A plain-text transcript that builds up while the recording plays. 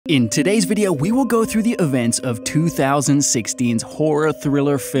In today's video, we will go through the events of 2016's horror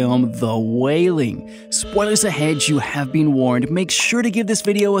thriller film, The Wailing. Spoilers ahead, you have been warned. Make sure to give this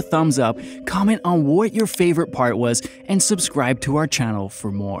video a thumbs up, comment on what your favorite part was, and subscribe to our channel for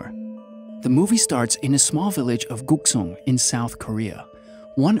more. The movie starts in a small village of Goksung in South Korea.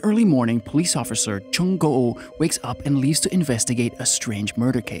 One early morning, police officer Jong-Goo wakes up and leaves to investigate a strange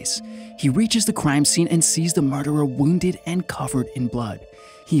murder case. He reaches the crime scene and sees the murderer wounded and covered in blood.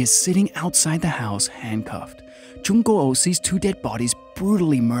 He is sitting outside the house, handcuffed. Jong-Goo sees two dead bodies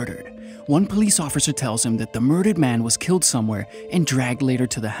brutally murdered. One police officer tells him that the murdered man was killed somewhere and dragged later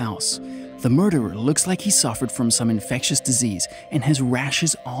to the house. The murderer looks like he suffered from some infectious disease and has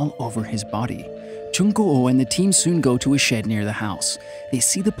rashes all over his body. Jong-Goo and the team soon go to a shed near the house. They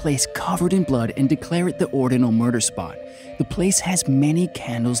see the place covered in blood and declare it the ordinal murder spot. The place has many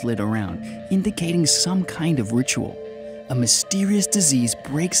candles lit around, indicating some kind of ritual. A mysterious disease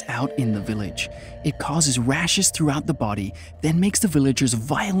breaks out in the village. It causes rashes throughout the body, then makes the villagers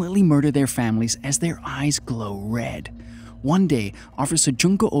violently murder their families as their eyes glow red. One day, Officer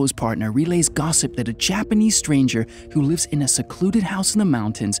Jong-Goo's partner relays gossip that a Japanese stranger who lives in a secluded house in the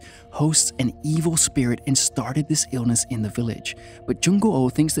mountains hosts an evil spirit and started this illness in the village. But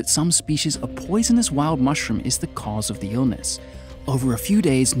Jong-Goo thinks that some species of poisonous wild mushroom is the cause of the illness. Over a few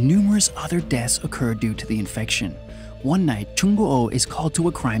days, numerous other deaths occur due to the infection. One night, Jong-Goo is called to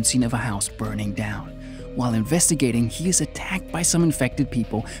a crime scene of a house burning down. While investigating, he is attacked by some infected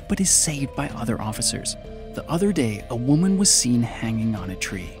people but is saved by other officers. The other day, a woman was seen hanging on a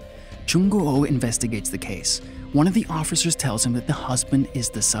tree. Jong-Goo investigates the case. One of the officers tells him that the husband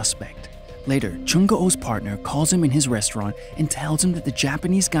is the suspect. Later, Jong-Goo's partner calls him in his restaurant and tells him that the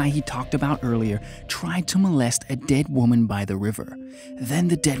Japanese guy he talked about earlier tried to molest a dead woman by the river. Then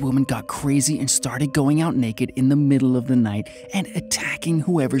the dead woman got crazy and started going out naked in the middle of the night and attacking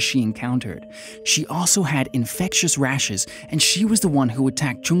whoever she encountered. She also had infectious rashes, and she was the one who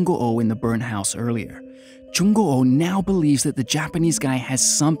attacked Jong-Goo in the burnt house earlier. Jong-Goo now believes that the Japanese guy has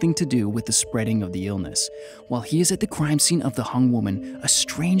something to do with the spreading of the illness. While he is at the crime scene of the hung woman, a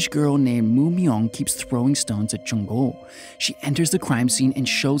strange girl named Moo Myung keeps throwing stones at Jong-Goo. She enters the crime scene and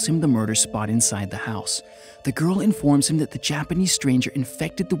shows him the murder spot inside the house. The girl informs him that the Japanese stranger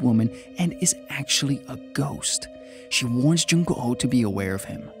infected the woman and is actually a ghost. She warns Jong-Goo to be aware of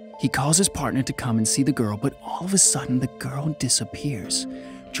him. He calls his partner to come and see the girl, but all of a sudden the girl disappears.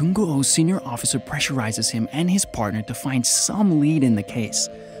 Jong-Goo's senior officer pressurizes him and his partner to find some lead in the case.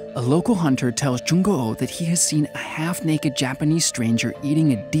 A local hunter tells Jong-Goo that he has seen a half-naked Japanese stranger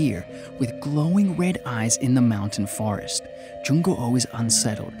eating a deer with glowing red eyes in the mountain forest. Jong-Goo is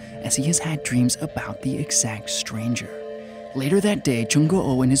unsettled as he has had dreams about the exact stranger. Later that day,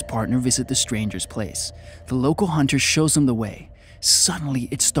 Jong-Goo and his partner visit the stranger's place. The local hunter shows them the way. Suddenly,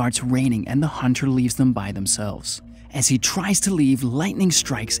 it starts raining and the hunter leaves them by themselves. As he tries to leave, lightning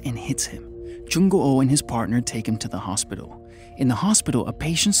strikes and hits him. Jong-Goo and his partner take him to the hospital. In the hospital, a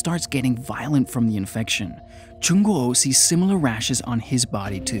patient starts getting violent from the infection. Jong-Goo sees similar rashes on his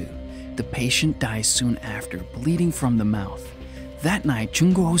body too. The patient dies soon after, bleeding from the mouth. That night,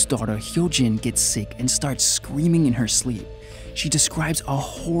 Jong-Goo's daughter Hyojin gets sick and starts screaming in her sleep. She describes a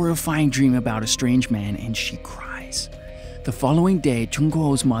horrifying dream about a strange man and she cries. The following day,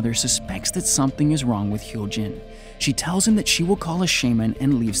 Jong-Goo's mother suspects that something is wrong with Hyojin. She tells him that she will call a shaman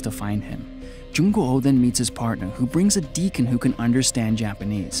and leaves to find him. Jong-Goo then meets his partner, who brings a deacon who can understand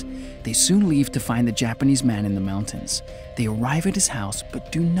Japanese. They soon leave to find the Japanese man in the mountains. They arrive at his house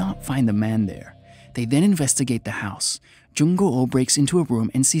but do not find the man there. They then investigate the house. Jong-Goo breaks into a room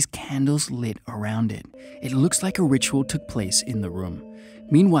and sees candles lit around it. It looks like a ritual took place in the room.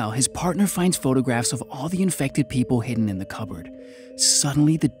 Meanwhile, his partner finds photographs of all the infected people hidden in the cupboard.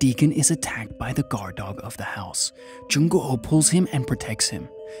 Suddenly, the deacon is attacked by the guard dog of the house. Jong-Goo pulls him and protects him.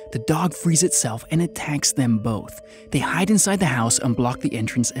 The dog frees itself and attacks them both. They hide inside the house and block the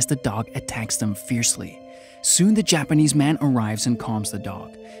entrance as the dog attacks them fiercely. Soon, the Japanese man arrives and calms the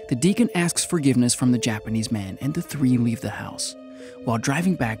dog. The deacon asks forgiveness from the Japanese man and the three leave the house. While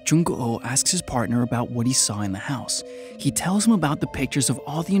driving back, Jong-Goo asks his partner about what he saw in the house. He tells him about the pictures of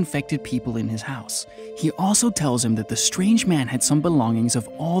all the infected people in his house. He also tells him that the strange man had some belongings of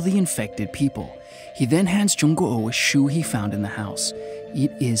all the infected people. He then hands Jong-Goo a shoe he found in the house.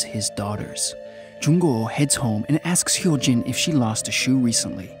 It is his daughter's. Jong-Goo heads home and asks Hyojin if she lost a shoe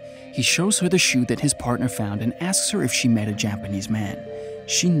recently. He shows her the shoe that his partner found and asks her if she met a Japanese man.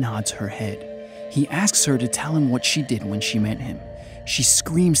 She nods her head. He asks her to tell him what she did when she met him. She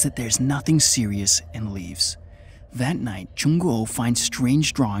screams that there's nothing serious and leaves. That night, Jong-Goo finds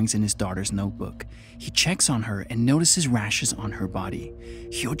strange drawings in his daughter's notebook. He checks on her and notices rashes on her body.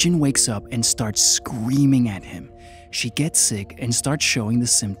 Hyojin wakes up and starts screaming at him. She gets sick and starts showing the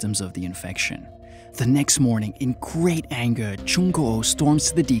symptoms of the infection. The next morning, in great anger, Jong-Goo storms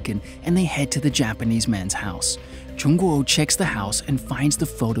to the deacon and they head to the Japanese man's house. Jong-Goo checks the house and finds the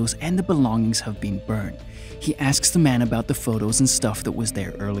photos and the belongings have been burned. He asks the man about the photos and stuff that was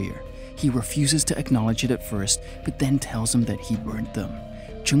there earlier. He refuses to acknowledge it at first, but then tells him that he burnt them.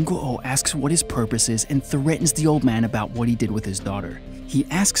 Jong-Goo asks what his purpose is and threatens the old man about what he did with his daughter. He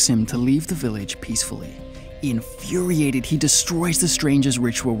asks him to leave the village peacefully. Infuriated, he destroys the stranger's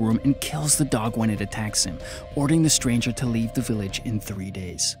ritual room and kills the dog when it attacks him, ordering the stranger to leave the village in 3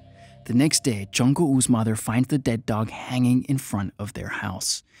 days. The next day, Jong-Goo's mother finds the dead dog hanging in front of their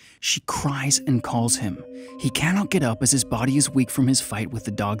house. She cries and calls him. He cannot get up as his body is weak from his fight with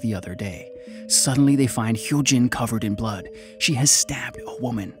the dog the other day. Suddenly, they find Hyojin covered in blood. She has stabbed a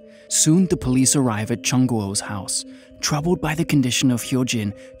woman. Soon, the police arrive at Jong-Goo's house. Troubled by the condition of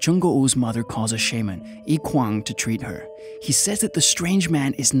Hyojin, Jong-Goo's mother calls a shaman, Kwang, to treat her. He says that the strange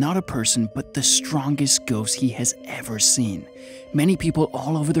man is not a person but the strongest ghost he has ever seen. Many people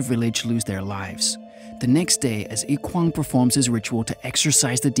all over the village lose their lives. The next day, as Kwang performs his ritual to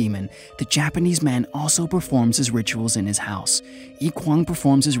exorcise the demon, the Japanese man also performs his rituals in his house. Kwang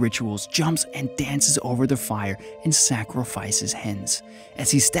performs his rituals, jumps and dances over the fire, and sacrifices hens. As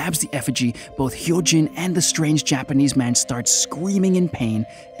he stabs the effigy, both Hyojin and the strange Japanese man start screaming in pain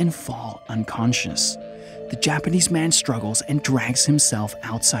and fall unconscious. The Japanese man struggles and drags himself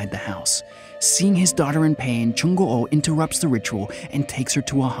outside the house. Seeing his daughter in pain, Jong-Goo interrupts the ritual and takes her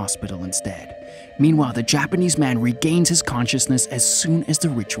to a hospital instead. Meanwhile, the Japanese man regains his consciousness as soon as the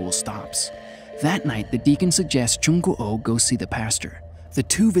ritual stops. That night, the deacon suggests Jong-Goo go see the pastor. The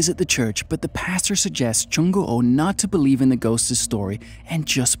two visit the church, but the pastor suggests Jong-Goo not to believe in the ghost's story and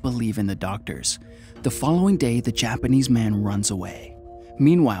just believe in the doctors. The following day, the Japanese man runs away.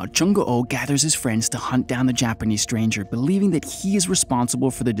 Meanwhile, Jong-Goo gathers his friends to hunt down the Japanese stranger, believing that he is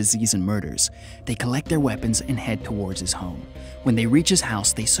responsible for the disease and murders. They collect their weapons and head towards his home. When they reach his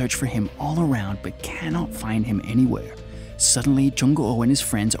house, they search for him all around but cannot find him anywhere. Suddenly, Jong-Goo and his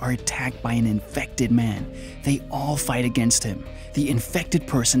friends are attacked by an infected man. They all fight against him. The infected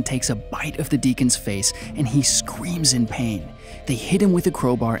person takes a bite of the deacon's face and he screams in pain. They hit him with a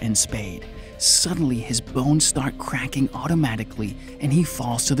crowbar and spade. Suddenly, his bones start cracking automatically and he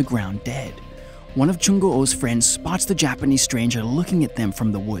falls to the ground dead. One of Jong-Goo's friends spots the Japanese stranger looking at them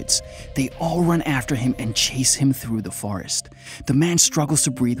from the woods. They all run after him and chase him through the forest. The man struggles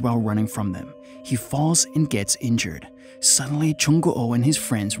to breathe while running from them. He falls and gets injured. Suddenly, Jong-Goo and his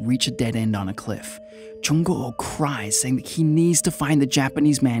friends reach a dead end on a cliff. Jong-Goo cries, saying that he needs to find the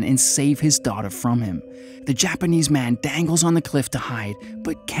Japanese man and save his daughter from him. The Japanese man dangles on the cliff to hide,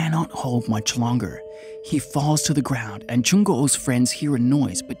 but cannot hold much longer. He falls to the ground, and Jong-Goo's friends hear a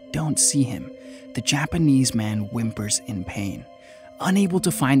noise but don't see him. The Japanese man whimpers in pain. Unable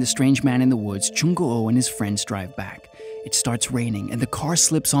to find the strange man in the woods, Jong-Goo and his friends drive back. It starts raining, and the car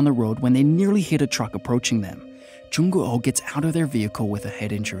slips on the road when they nearly hit a truck approaching them. Jong-Goo gets out of their vehicle with a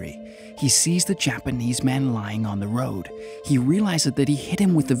head injury. He sees the Japanese man lying on the road. He realizes that he hit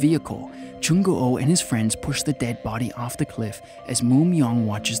him with the vehicle. Jong-Goo and his friends push the dead body off the cliff as Moon-myung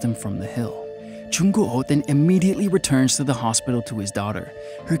watches them from the hill. Jong-Goo then immediately returns to the hospital to his daughter.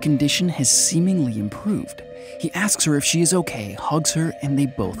 Her condition has seemingly improved. He asks her if she is okay, hugs her, and they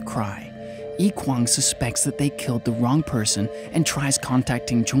both cry. Kwang suspects that they killed the wrong person and tries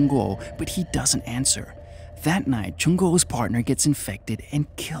contacting Jong-Goo, but he doesn't answer. That night, Jong-Goo's partner gets infected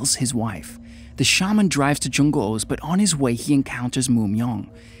and kills his wife. The shaman drives to Jong-Goo's, but on his way he encounters Moon-myung.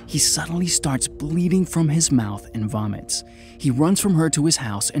 He suddenly starts bleeding from his mouth and vomits. He runs from her to his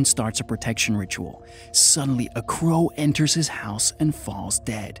house and starts a protection ritual. Suddenly, a crow enters his house and falls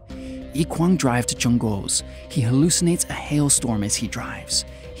dead. Kwang drives to Jong-Goo's. He hallucinates a hailstorm as he drives.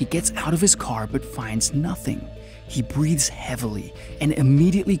 He gets out of his car but finds nothing. He breathes heavily and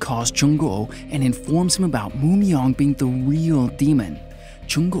immediately calls Jong-Goo and informs him about Moon-myung being the real demon.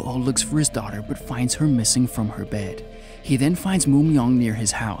 Jong-Goo looks for his daughter but finds her missing from her bed. He then finds Moon-myung near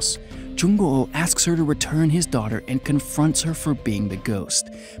his house. Jong-Goo asks her to return his daughter and confronts her for being the ghost,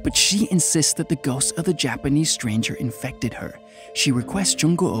 but she insists that the ghost of the Japanese stranger infected her. She requests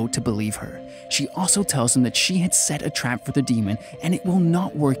Jong-Goo to believe her. She also tells him that she had set a trap for the demon and it will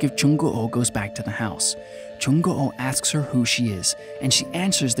not work if Jong-Goo goes back to the house. Jong-Goo asks her who she is, and she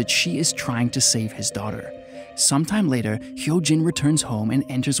answers that she is trying to save his daughter. Sometime later, Hyojin returns home and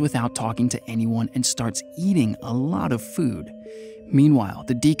enters without talking to anyone and starts eating a lot of food. Meanwhile,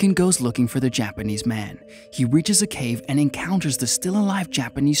 the deacon goes looking for the Japanese man. He reaches a cave and encounters the still-alive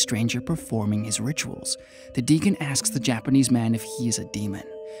Japanese stranger performing his rituals. The deacon asks the Japanese man if he is a demon.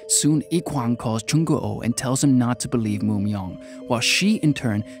 Soon, Ik-hwang calls Jong-Goo and tells him not to believe Moon-myung, while she, in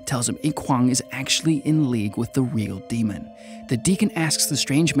turn, tells him Ik-hwang is actually in league with the real demon. The deacon asks the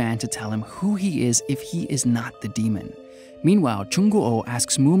strange man to tell him who he is if he is not the demon. Meanwhile, Jong-Goo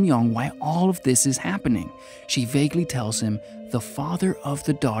asks Moon-myung why all of this is happening. She vaguely tells him the father of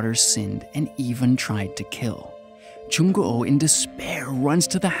the daughter sinned and even tried to kill. Jong-Goo, in despair, runs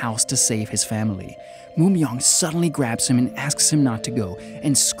to the house to save his family. Moon-myung suddenly grabs him and asks him not to go,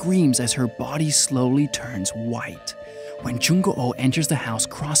 and screams as her body slowly turns white. When Jong-Goo enters the house,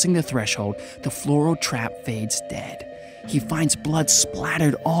 crossing the threshold, the floral trap fades dead. He finds blood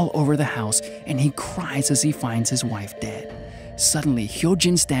splattered all over the house, and he cries as he finds his wife dead. Suddenly,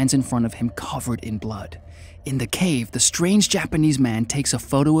 Hyojin stands in front of him covered in blood. In the cave, the strange Japanese man takes a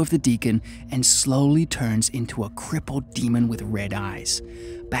photo of the deacon and slowly turns into a crippled demon with red eyes.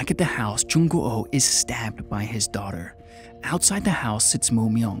 Back at the house, Jong-Goo is stabbed by his daughter. Outside the house sits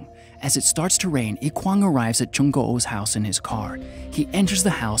Moon-myung. As it starts to rain, Ik-hwang arrives at Jong-Goo's house in his car. He enters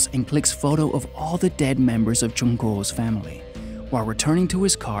the house and clicks photo of all the dead members of Jong-Goo's family. While returning to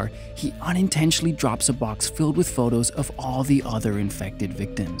his car, he unintentionally drops a box filled with photos of all the other infected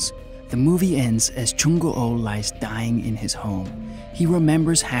victims. The movie ends as Jong-Goo lies dying in his home. He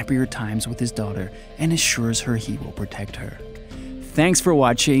remembers happier times with his daughter and assures her he will protect her. Thanks for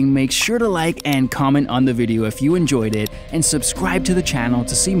watching. Make sure to like and comment on the video if you enjoyed it, and subscribe to the channel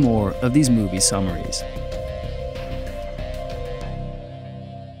to see more of these movie summaries.